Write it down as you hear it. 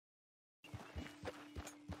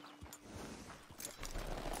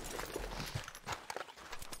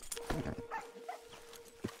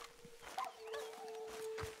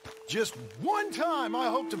Just one time I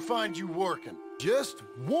hope to find you working. Just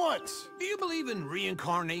once. Do you believe in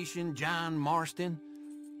reincarnation, John Marston?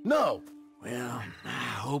 No. Well, I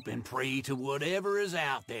hope and pray to whatever is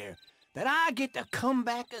out there that I get to come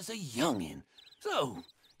back as a youngin', so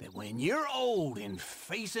that when you're old and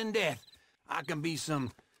facing death, I can be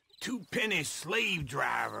some two-penny slave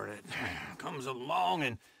driver that comes along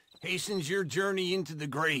and hastens your journey into the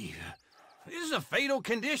grave. This is a fatal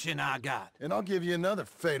condition I got. And I'll give you another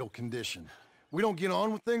fatal condition. We don't get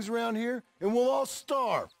on with things around here, and we'll all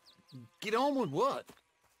starve. Get on with what?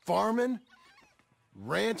 Farming,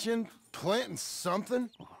 ranching, planting something.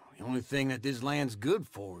 The only thing that this land's good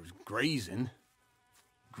for is grazing.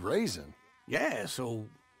 Grazing? Yeah, so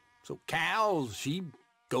cows, sheep,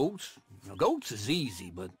 goats. Now, goats is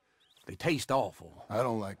easy, but they taste awful. I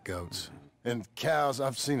don't like goats. And cows,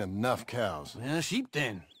 I've seen enough cows. Yeah, sheep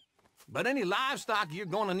then. But any livestock, you're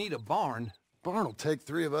gonna need a barn. Barn will take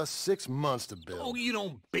 3 of us 6 months to build. Oh, you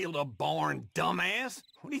don't build a barn, dumbass.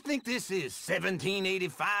 What do you think this is,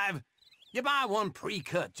 1785? You buy one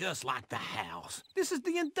pre-cut just like the house. This is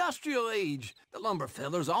the industrial age. The lumber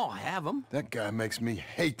fellers all have them. That guy makes me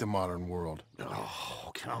hate the modern world.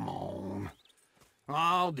 Oh, come on.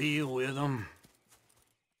 I'll deal with them.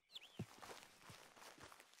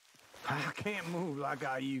 I can't move like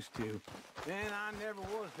I used to. And I never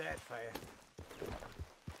was that fast.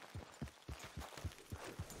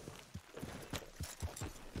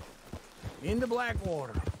 Into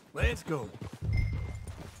Blackwater. Let's go.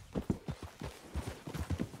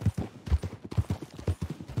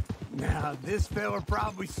 Now, this fella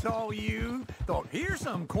probably saw you, thought, here's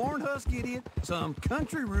some corn-husk idiot, some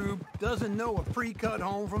country rube doesn't know a pre-cut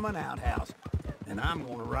home from an outhouse. And I'm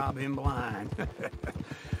gonna rob him blind.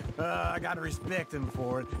 I gotta respect him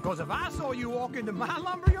for it, because if I saw you walk into my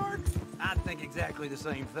lumberyard, I'd think exactly the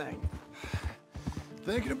same thing.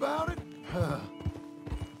 Thinking about it?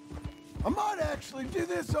 I might actually do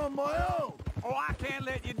this on my own. Oh, I can't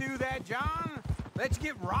let you do that, John. Let you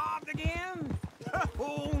get robbed again?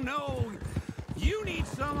 Oh, no. You need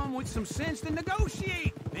someone with some sense to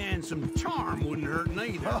negotiate. And some charm wouldn't hurt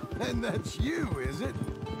neither. Oh, and that's you, is it?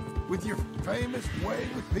 With your famous way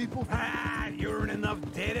with people? Ah, you're in enough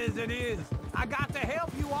debt as it is. I got to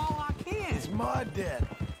help you all I can. It's my debt.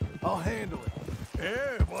 I'll handle it.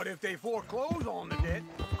 Yeah, but if they foreclose on the debt,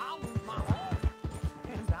 I'll lose my home.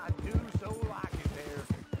 And I do so like it there.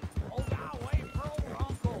 Oh, God, wait for old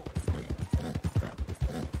Uncle.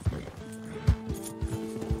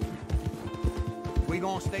 We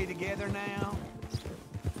gonna stay together now?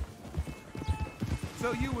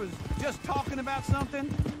 So you was just talking about something?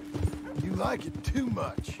 You like it too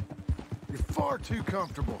much. You're far too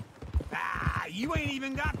comfortable. Ah, you ain't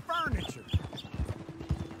even got furniture.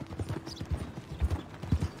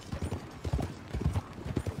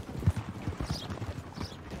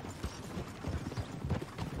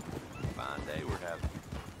 Fine day we're having.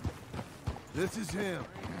 This is him.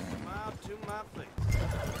 Smile to my face.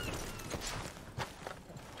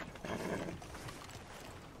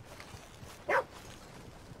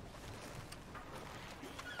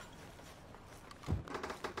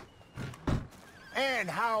 And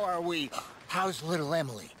how are we? How's little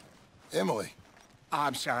Emily? Emily.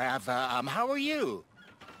 I'm sorry, how are you?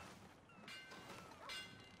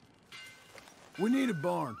 We need a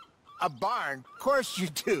barn. A barn? Of course you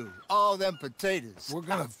do. All them potatoes. We're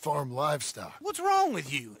gonna farm livestock. What's wrong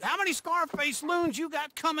with you? How many Scarface loons you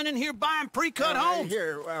got coming in here buying pre-cut homes?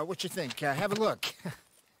 Here, what you think? Have a look.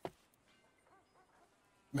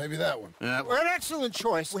 Maybe that one. We're an excellent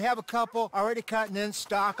choice. We have a couple already cut and in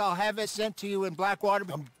stock. I'll have it sent to you in Blackwater.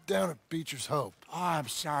 I'm down at Beecher's Hope. Oh, I'm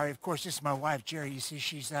sorry. Of course, this is my wife, Jerry. You see,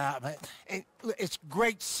 she's it's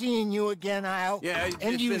great seeing you again, Al. Yeah,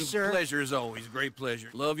 and it's you, been sir. a pleasure as always. Great pleasure.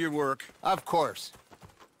 Love your work. Of course.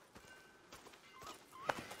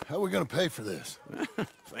 How are we gonna pay for this?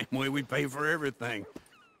 Same way we pay for everything.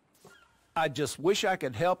 I just wish I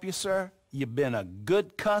could help you, sir. You've been a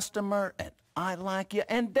good customer, and I like you,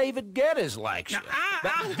 and David Geddes likes you.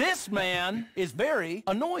 But this man is very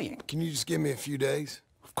annoying. Can you just give me a few days?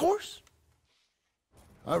 Of course.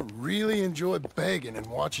 I really enjoy begging and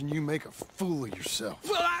watching you make a fool of yourself.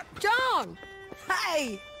 Well, John!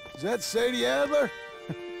 Hey! Is that Sadie Adler?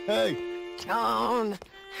 Hey. John,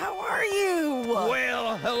 how are you?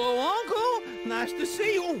 well, hello, Uncle. Nice to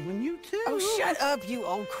see you. And you too. Oh, shut up, you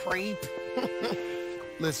old creep.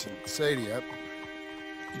 Listen, Sadie, you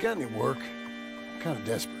got any work? I'm kind of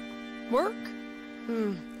desperate. Work?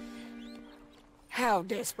 How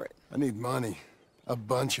desperate? I need money. A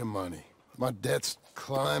bunch of money. My debt's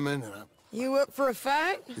climbing and You up for a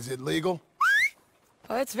fight? Is it legal?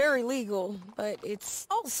 Well, it's very legal, but it's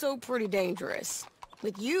also pretty dangerous.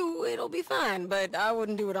 With you, it'll be fine, but I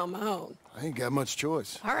wouldn't do it on my own. I ain't got much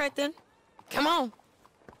choice. All right, then. Come on.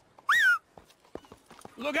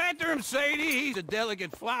 Look after him, Sadie. He's a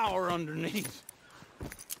delicate flower underneath.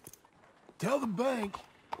 Tell the bank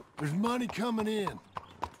there's money coming in.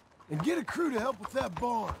 And get a crew to help with that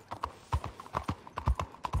barn.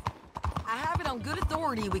 I have it on good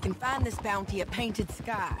authority we can find this bounty at Painted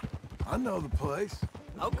Sky. I know the place.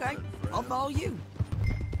 Okay, I'll follow you.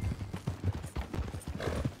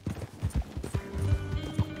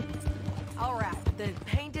 All right, the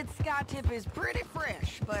Painted Sky tip is pretty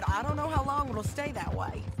fresh, but I don't know how long it'll stay that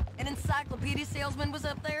way. An encyclopedia salesman was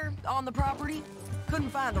up there on the property.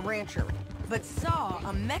 Couldn't find the rancher, but saw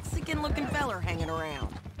a Mexican-looking feller hanging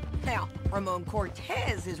around. Now, Ramon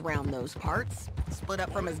Cortez is round those parts, split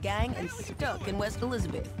up from his gang and stuck in West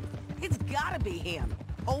Elizabeth. It's gotta be him,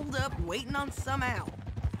 holed up waiting on some out.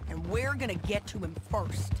 And we're gonna get to him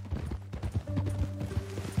first.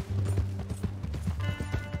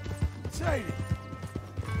 Sadie.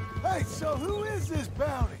 Hey, so who is this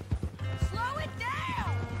bounty? Slow it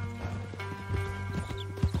down!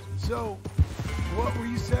 So, what were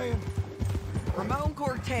you saying? Ramon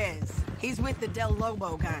Cortez. He's with the Del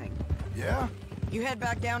Lobo gang. Yeah? You head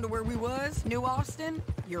back down to where we was, New Austin,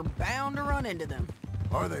 you're bound to run into them.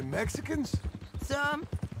 Are they Mexicans? Some,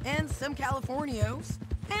 and some Californios,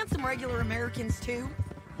 and some regular Americans too.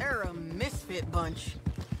 They're a misfit bunch.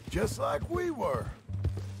 Just like we were.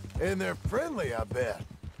 And they're friendly, I bet.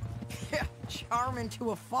 Yeah, charming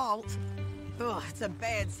to a fault. Ugh, it's a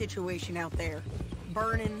bad situation out there.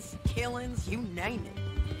 Burnings, killings, you name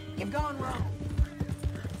it. You've gone wrong.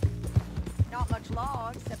 Not much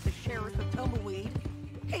law except the sheriff of Tumbleweed.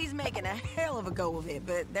 He's making a hell of a go of it,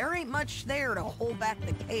 but there ain't much there to hold back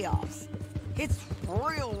the chaos. It's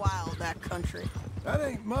real wild, that country. That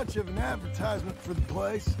ain't much of an advertisement for the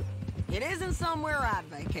place. It isn't somewhere I'd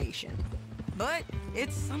vacation, but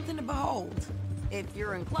it's something to behold. If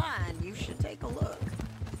you're inclined, you should take a look.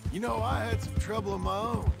 You know, I had some trouble of my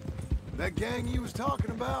own. That gang you was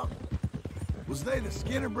talking about, was they the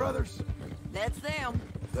Skinner brothers? That's them.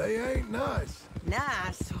 They ain't nice.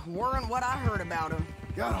 Nice, weren't what I heard about them.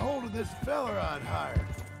 Got hold of this feller I'd hired.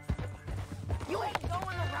 You ain't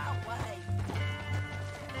going the right way.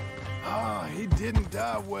 Ah, he didn't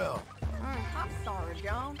die well. I'm sorry,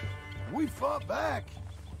 John. We fought back.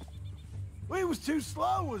 We was too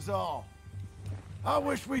slow was all. I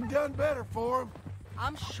wish we'd done better for him.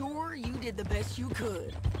 I'm sure you did the best you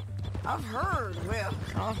could. I've heard, well,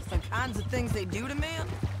 the kinds of things they do to men.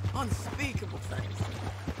 Unspeakable things.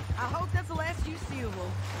 I hope that's the last you see of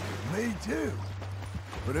them. Me too.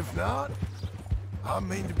 But if not, I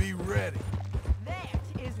mean to be ready. That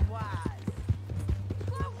is wise.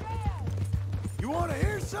 Slow down! You want to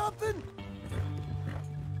hear something?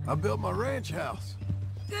 I built my ranch house.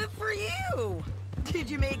 Good for you! Did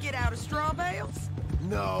you make it out of straw bales?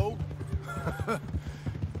 No.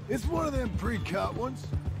 It's one of them pre-cut ones.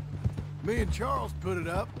 Me and Charles put it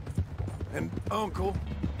up, and Uncle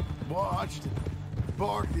watched and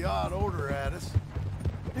barked the odd order at us.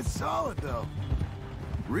 It's solid, though.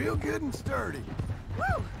 Real good and sturdy.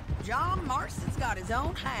 Woo! John Marston's got his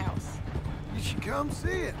own house. You should come see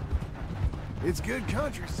it. It's good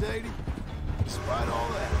country, Sadie. Despite all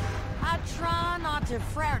that. I try not to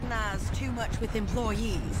fraternize too much with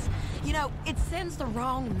employees. You know, it sends the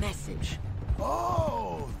wrong message.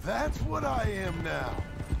 Oh, that's what I am now.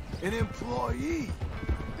 An employee.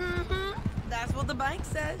 Mm-hmm. That's what the bank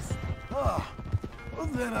says. Oh, well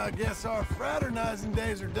then I guess our fraternizing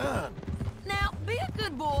days are done. Now, be a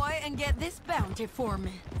good boy and get this bounty for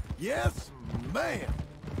me. Yes, ma'am.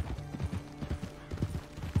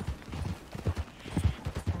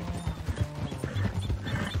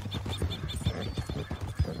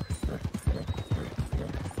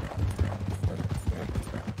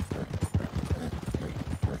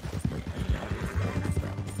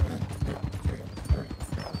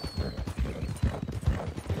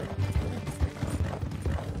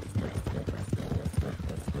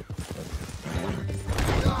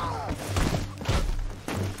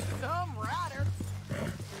 Some rider.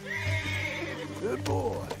 Good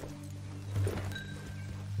boy.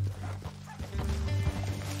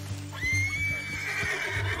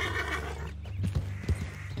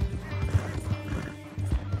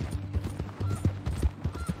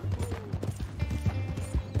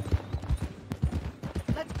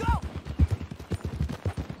 Let's go!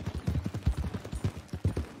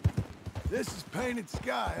 This is Painted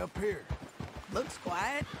Sky up here. Looks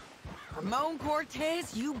quiet. Ramon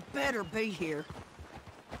Cortez, you better be here.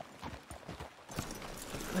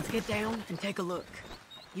 Let's get down and take a look.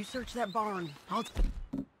 You search that barn. I'll...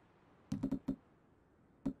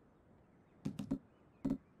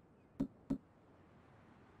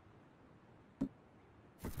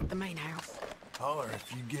 The main house. Holler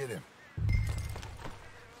if you get him.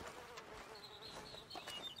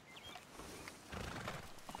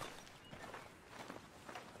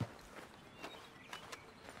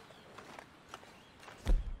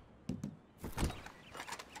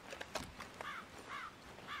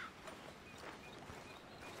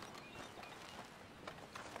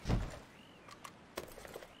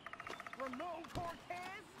 Ramon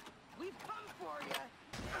Cortez, we've come for you.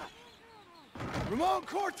 Ramon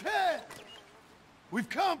Cortez! We've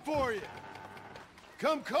come for you!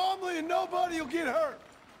 Come calmly and nobody will get hurt!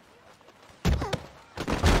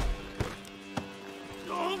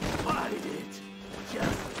 Don't fight it.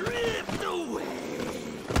 Just drift away.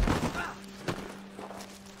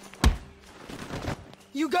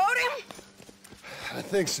 You got him? I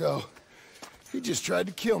think so. He just tried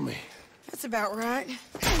to kill me. That's about right.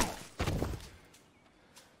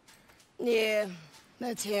 Yeah,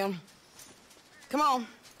 that's him. Come on.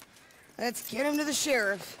 Let's get him to the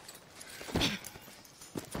sheriff.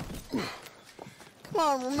 Come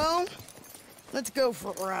on, Ramon. Let's go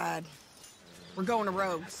for a ride. We're going to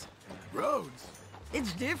Rogues. Roads?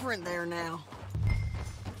 It's different there now.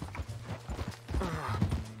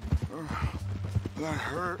 That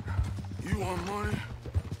hurt. You want money?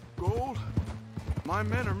 Gold? My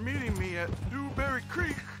men are meeting me at Dewberry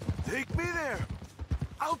Creek. Take me there.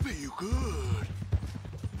 I'll pay you good.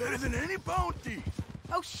 Better than any bounty.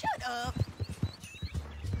 Oh, shut up.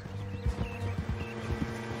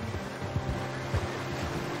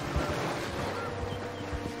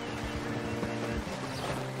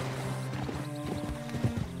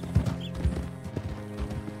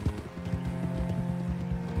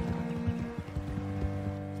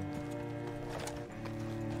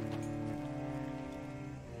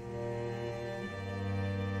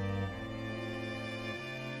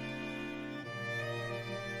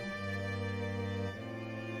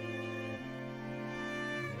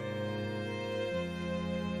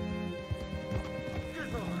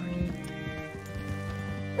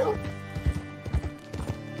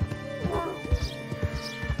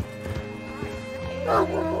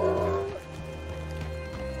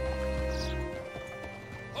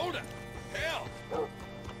 Hold it! Hell!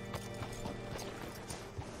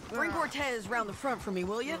 Bring Cortez round the front for me,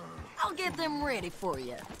 will you? I'll get them ready for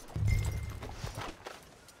you.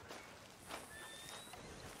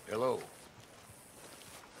 Hello.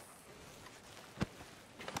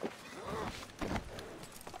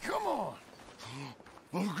 Come on!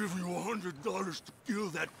 I'll give you $100 to kill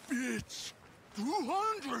that bitch.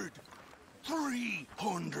 200.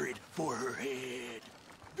 300 for her head.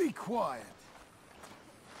 Be quiet.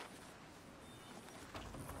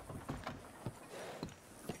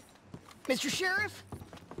 Mr. Sheriff?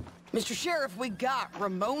 Mr. Sheriff, we got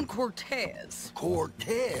Ramon Cortez.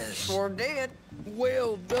 Cortez? Sure did.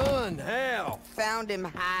 Well done, Hal. Found him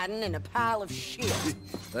hiding in a pile of shit.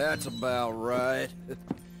 That's about right.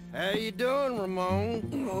 How you doing,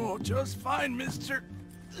 Ramon? Oh, just fine, mister.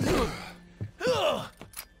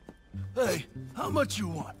 Hey, how much you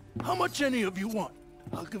want? How much any of you want?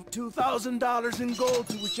 I'll give $2,000 in gold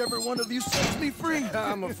to whichever one of you sets me free.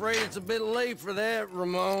 I'm afraid it's a bit late for that,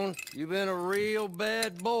 Ramon. You've been a real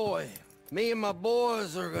bad boy. Me and my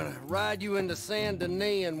boys are gonna ride you into Saint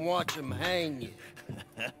Denis and watch them hang you.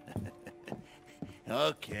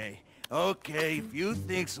 Okay, if you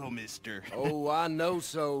think so, mister. Oh, I know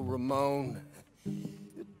so, Ramon.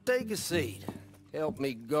 Take a seat. Help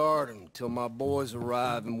me guard them till my boys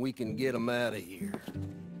arrive and we can get them out of here.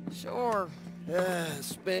 Sure.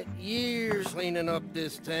 Spent years cleaning up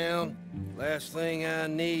this town. Last thing I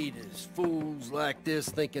need is fools like this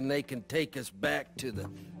thinking they can take us back to the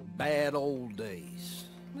bad old days.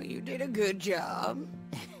 Well, you did a good job.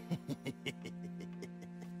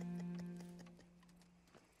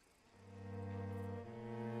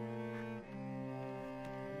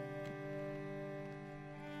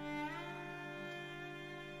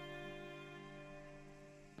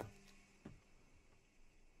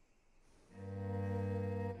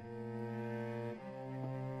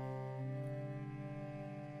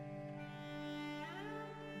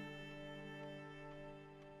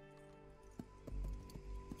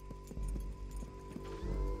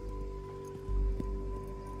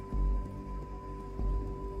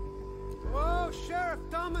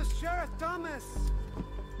 Sheriff Thomas!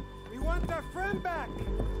 We want our friend back!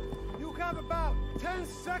 You have about 10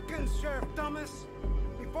 seconds, Sheriff Thomas,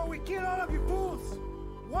 before we kill all of you fools!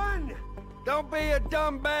 1! Don't be a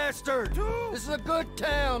dumb bastard! 2! This is a good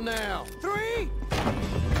town now! 3!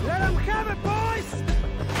 Let them have it, boys!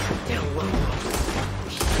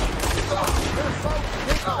 This folks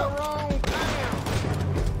picked the wrong town.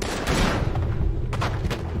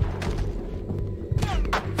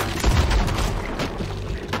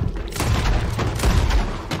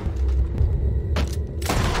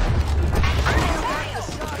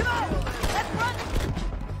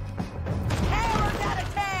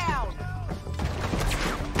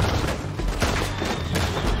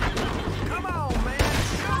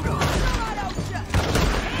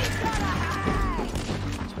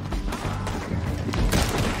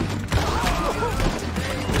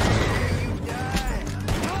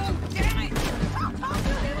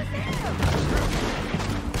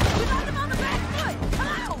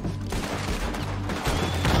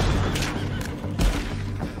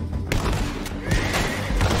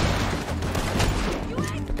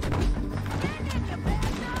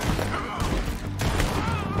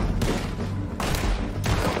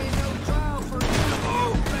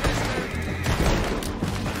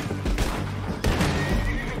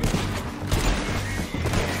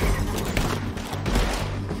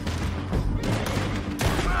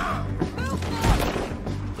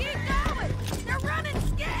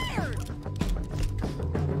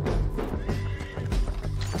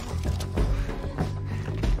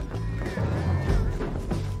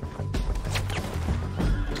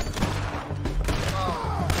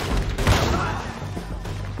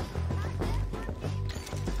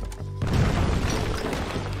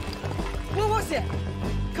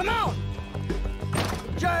 Come on!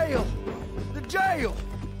 Jail! The jail!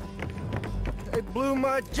 They blew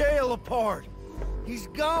my jail apart. He's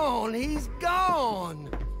gone. He's gone.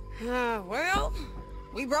 Well,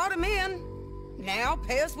 we brought him in. Now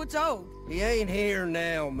pay us what's owed. He ain't here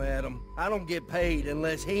now, madam. I don't get paid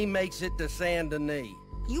unless he makes it to Saint Denis.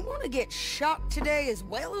 You want to get shot today as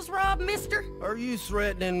well as rob, mister? Are you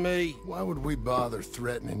threatening me? Why would we bother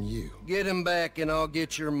threatening you? Get him back and I'll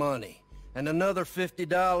get your money. And another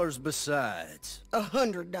 $50 besides.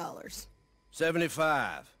 $100.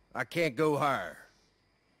 75. I can't go higher.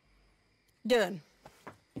 Done.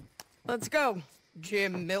 Let's go,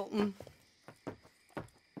 Jim Milton.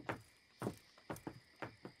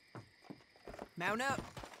 Mount up.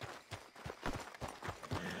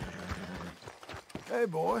 Hey,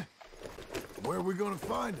 boy. Where are we gonna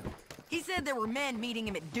find him? He said there were men meeting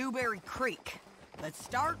him at Dewberry Creek. Let's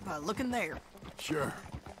start by looking there. Sure.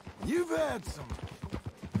 You've had some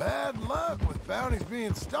bad luck with bounties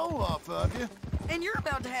being stole off of you. And you're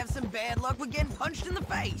about to have some bad luck with getting punched in the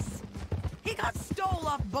face. He got stole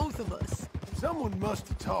off both of us. Someone must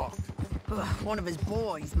have talked. One of his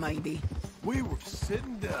boys, maybe. We were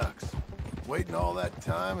sitting ducks, waiting all that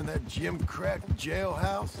time in that gym-cracked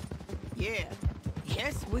jailhouse. Yeah.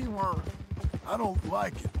 Yes, we were. I don't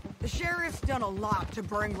like it. The sheriff's done a lot to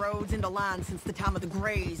bring roads into line since the time of the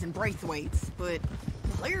Grays and Braithwaites, but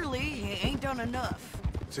clearly he ain't done enough.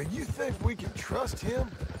 So you think we can trust him?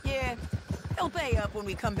 Yeah, he'll pay up when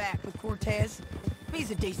we come back with Cortez.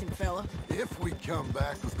 He's a decent fella. If we come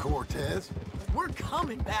back with Cortez. We're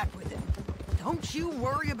coming back with him. Don't you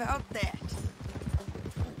worry about that.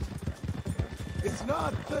 It's an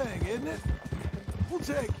odd thing, isn't it? We'll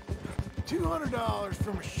take $200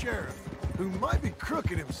 from a sheriff who might be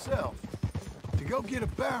crooked himself to go get a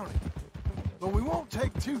bounty. But we won't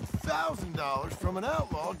take $2,000 from an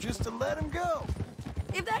outlaw just to let him go.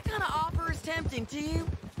 If that kind of offer is tempting to you,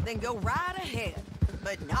 then go right ahead.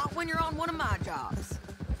 But not when you're on one of my jobs.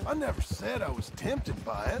 I never said I was tempted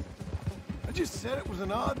by it. I just said it was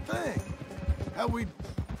an odd thing. How we'd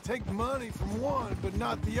take money from one but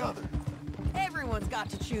not the other. Everyone's got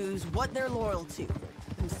to choose what they're loyal to.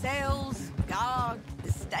 Themselves, God,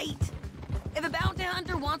 the state. If a bounty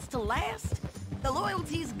hunter wants to last, the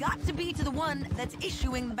loyalty's got to be to the one that's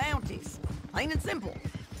issuing the bounties. Plain and simple.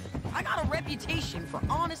 I got a reputation for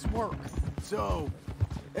honest work. So,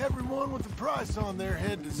 everyone with a price on their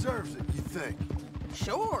head deserves it, you think?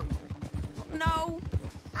 Sure. No,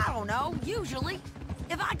 I don't know, usually.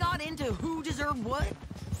 If I got into who deserved what,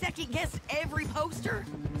 second-guessed every poster,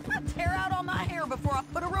 I'd tear out all my hair before I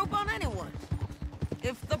put a rope on anyone.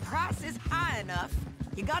 If the price is high enough,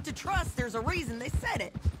 you got to trust there's a reason they said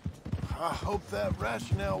it. I hope that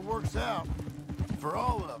rationale works out for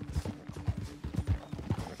all of us.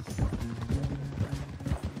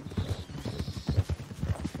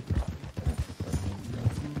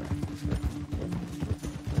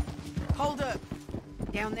 Hold up.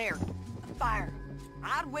 Down there. Fire.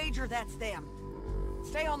 I'd wager that's them.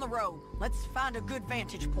 Stay on the road. Let's find a good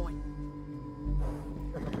vantage point.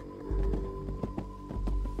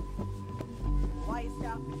 Why you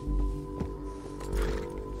stop?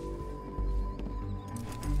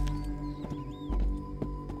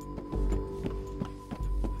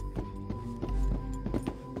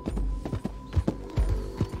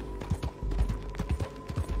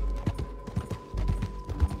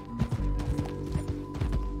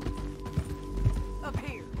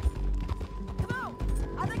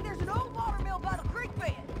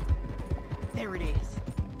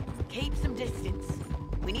 Keep some distance.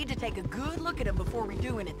 We need to take a good look at him before we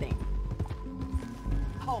do anything.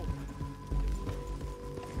 Hold.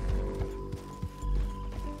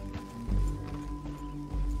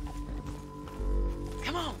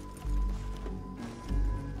 Come on.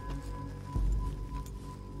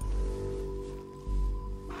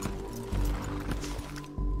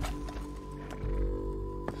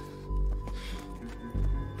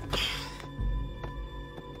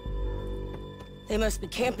 They must be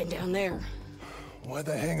camping down there. Why are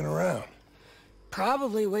they hanging around?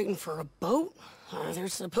 Probably waiting for a boat.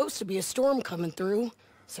 There's supposed to be a storm coming through,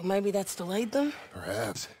 so maybe that's delayed them?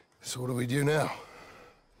 Perhaps. So what do we do now?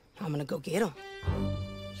 I'm gonna go get them.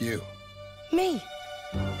 You. Me.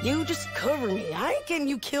 You just cover me. I ain't getting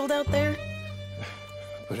you killed out there.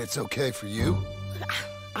 But it's okay for you?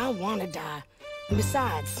 I wanna die. And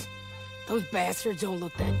besides, those bastards don't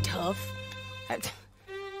look that tough.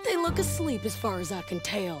 They look asleep as far as I can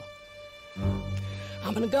tell.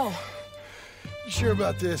 I'm gonna go. You sure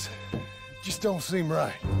about this? Just don't seem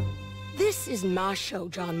right. This is my show,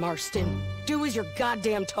 John Marston. Do as you're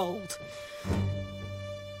goddamn told.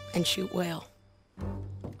 And shoot well.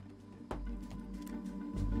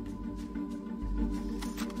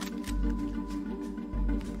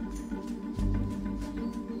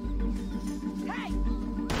 Hey!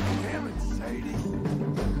 Damn it, Sadie.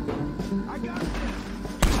 I got this.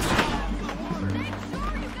 Make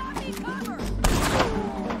sure you got me covered!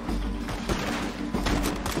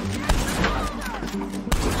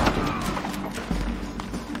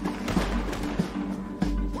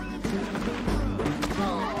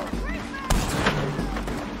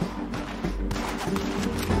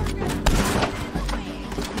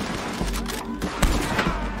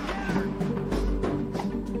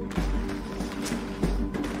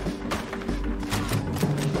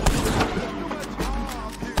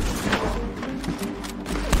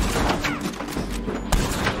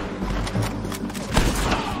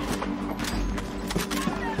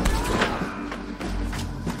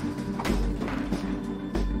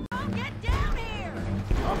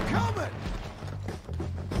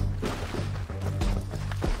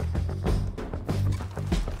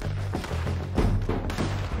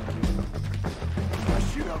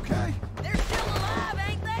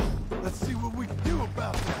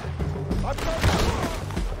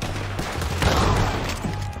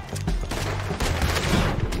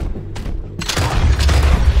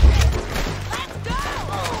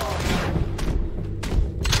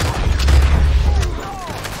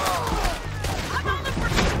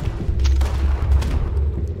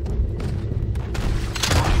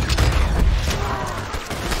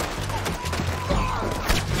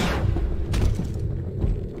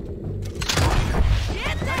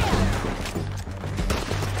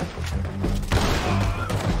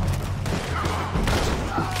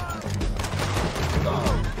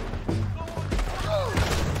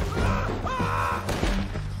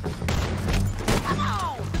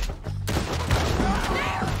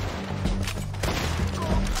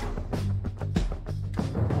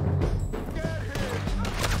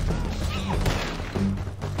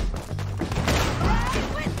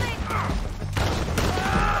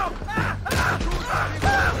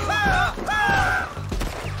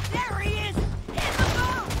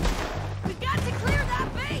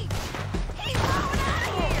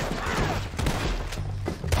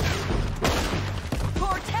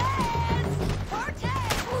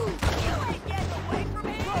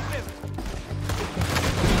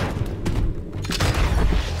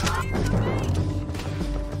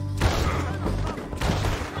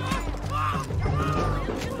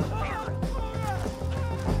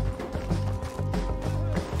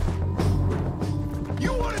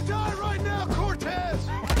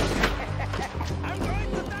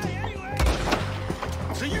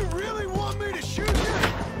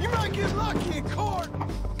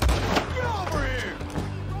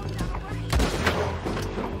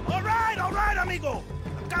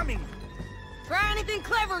 Try anything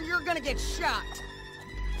clever, you're gonna get shot.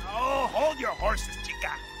 Oh, hold your horses,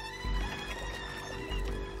 chica.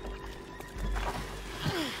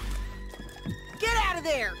 Get out of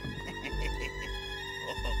there!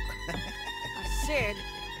 I said,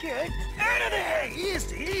 get Out of there!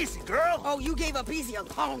 Easy, easy, girl. Oh, you gave up easy a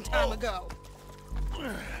long time ago.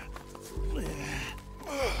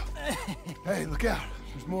 Hey, look out.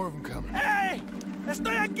 There's more of them coming. Hey!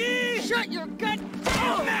 Estoy aquí! Shut your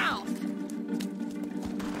goddamn mouth!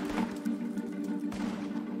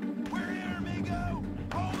 We're here, amigo.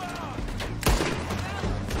 Hold on.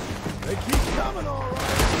 They keep coming, all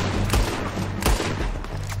right.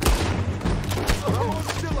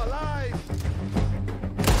 Someone's still alive.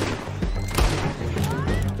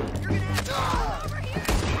 You're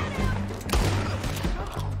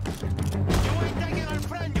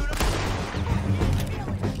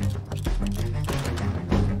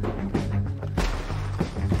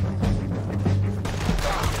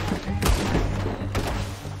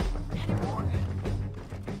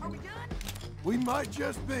We might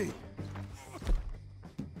just be.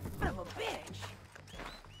 Son of a bitch.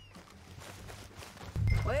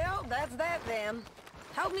 Well, that's that then.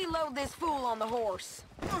 Help me load this fool on the horse.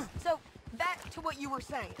 So, back to what you were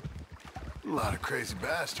saying. A lot of crazy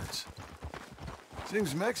bastards.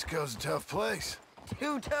 Seems Mexico's a tough place.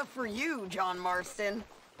 Too tough for you, John Marston.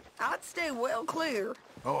 I'd stay well clear.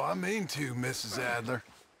 Oh, I mean to, Mrs. Adler.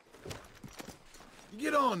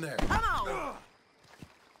 Get on there. Come on!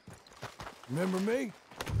 Remember me?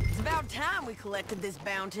 It's about time we collected this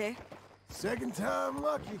bounty. Second time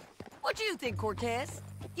lucky. What you think, Cortez?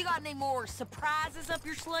 You got any more surprises up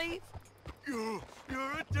your sleeve? You're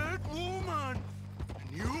a dead woman,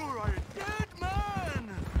 and you are a dead man.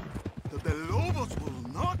 The Lobos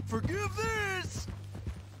will not forgive this.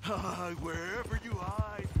 Wherever you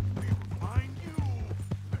hide, we will find you,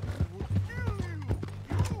 and we will kill you.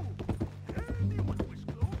 You, anyone who is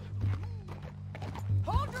close to you.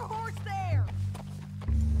 Hold your horse there!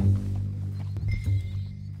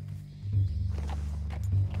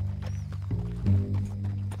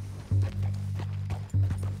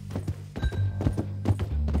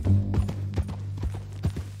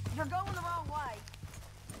 You're going the wrong way.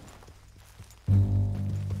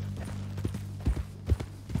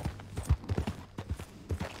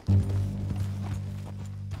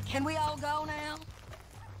 Can we all go now?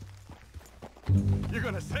 You're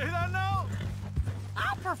gonna say that now?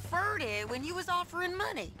 I preferred it when you was offering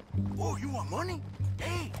money. Oh, you want money?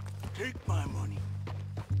 Hey, take my money.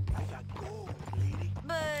 I got gold, lady.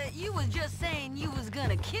 But you was just saying you was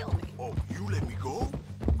gonna kill me. Oh, you let me go?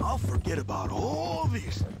 I'll forget about all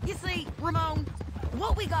this. You see, Ramon,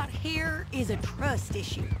 what we got here is a trust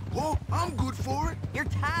issue. Oh, I'm good for it. You're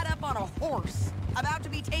tied up on a horse, about to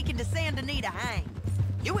be taken to Saint Denis to hang.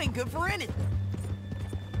 You ain't good for anything.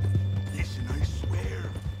 Listen, I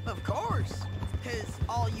swear. Of course, because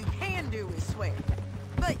all you can do is swear.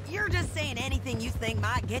 But you're just saying anything you think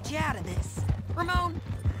might get you out of this. Ramon,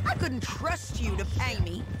 I couldn't trust you to pay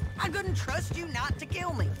me. I couldn't trust you not to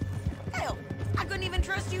kill me. Hell, I couldn't even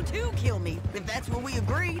trust you to kill me, if that's what we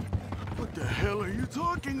agreed. What the hell are you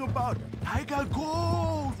talking about? I got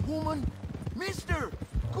gold, woman. Mister,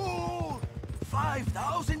 gold.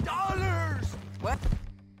 $5,000. What?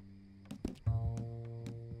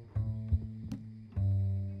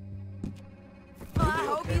 Well, I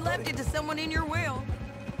hope you left it to someone in your will.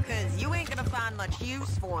 Because you ain't gonna find much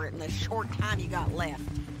use for it in the short time you got left.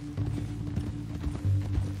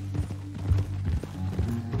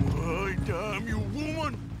 Why, damn you,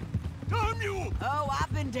 woman! Damn you! Oh,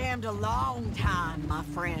 I've been damned a long time, my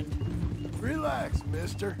friend. Relax,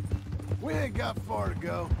 mister. We ain't got far to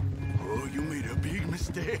go. Oh, you made a big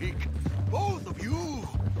mistake. Both of you.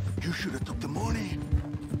 You should have took the money.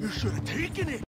 You should have taken it.